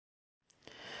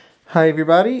Hi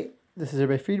everybody, this is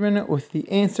Rabbi Friedman with the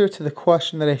answer to the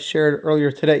question that I shared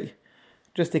earlier today.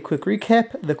 Just a quick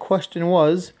recap, the question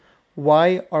was,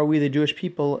 why are we the Jewish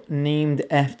people named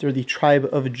after the tribe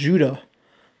of Judah?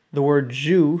 The word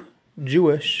Jew,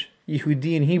 Jewish,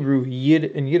 Yehudi in Hebrew, Yid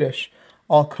in Yiddish,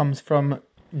 all comes from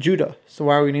Judah. So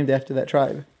why are we named after that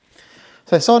tribe?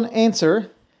 So I saw an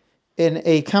answer in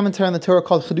a commentary on the Torah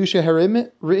called Chiddushei HaRim,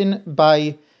 written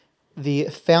by the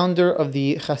founder of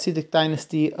the Hasidic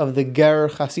dynasty of the Ger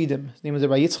Hasidim. His name was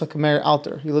Rabbi Yitzchak Meir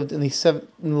Alter. He lived in the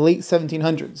late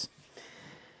 1700s.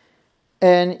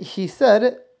 And he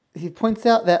points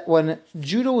out that when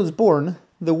Judah was born,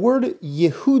 the word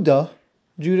Yehuda,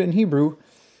 Judah in Hebrew,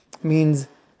 means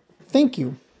thank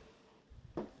you,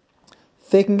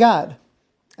 thanking God.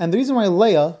 And the reason why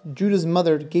Leah, Judah's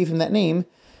mother, gave him that name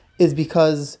is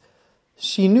because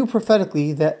she knew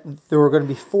prophetically that there were going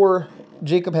to be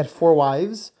Jacob had 4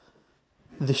 wives.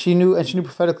 She knew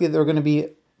prophetically that there were going to be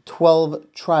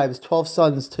 12 tribes, 12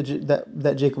 sons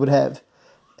that Jacob would have.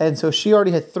 And so she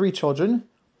already had 3 children,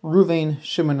 Reuven,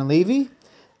 Shimon, and Levi.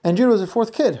 And Judah was her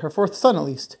 4th kid, her 4th son at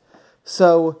least.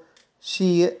 So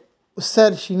she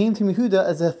said she named him Yehuda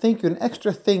as a thank you, an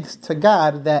extra thanks to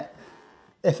God that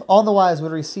if all the wives would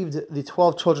have received the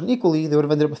 12 children equally, they would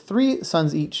have ended up with 3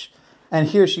 sons each. And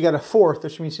here she got a 4th,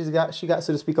 which means she got,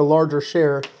 so to speak, a larger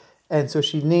share. And so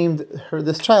she named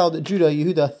this child Judah,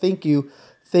 Yehuda, thank you,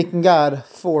 thanking God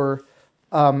for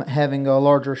having a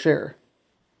larger share.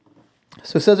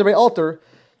 So it says Rabbi Alter,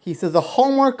 he says the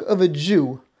hallmark of a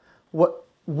Jew, what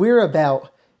we're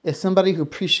about, is somebody who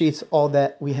appreciates all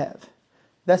that we have.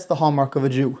 That's the hallmark of a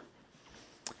Jew.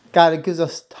 God gives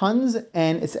us tons,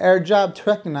 and it's our job to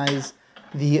recognize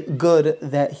the good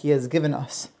that He has given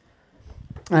us.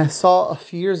 I saw a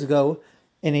few years ago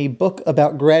in a book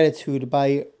about gratitude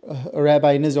by a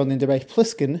rabbi in Israel named Rabbi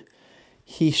Pliskin.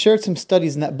 He shared some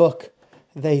studies in that book.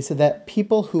 He said that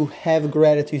people who have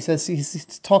gratitude, he says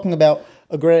he's talking about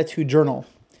a gratitude journal.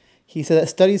 He said that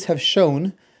studies have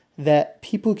shown that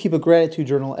people who keep a gratitude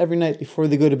journal every night before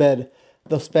they go to bed,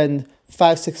 they'll spend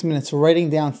 5-6 minutes writing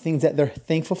down things that they're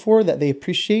thankful for, that they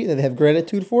appreciate, that they have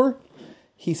gratitude for.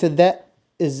 He said that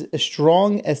is as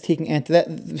strong as taking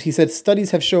that. He said studies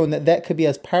have shown that could be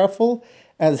as powerful,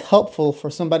 as helpful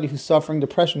for somebody who's suffering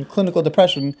depression, clinical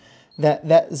depression,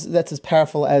 that's as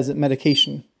powerful as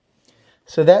medication.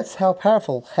 So that's how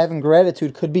powerful having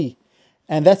gratitude could be.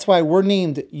 And that's why we're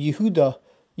named Yehuda,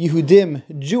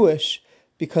 Yehudim, Jewish,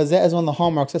 because that is one of the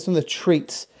hallmarks, that's one of the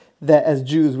traits that as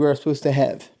Jews we're supposed to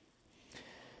have.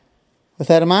 With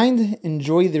that in mind,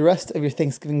 enjoy the rest of your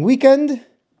Thanksgiving weekend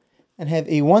and have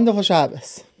a wonderful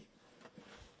Shabbos.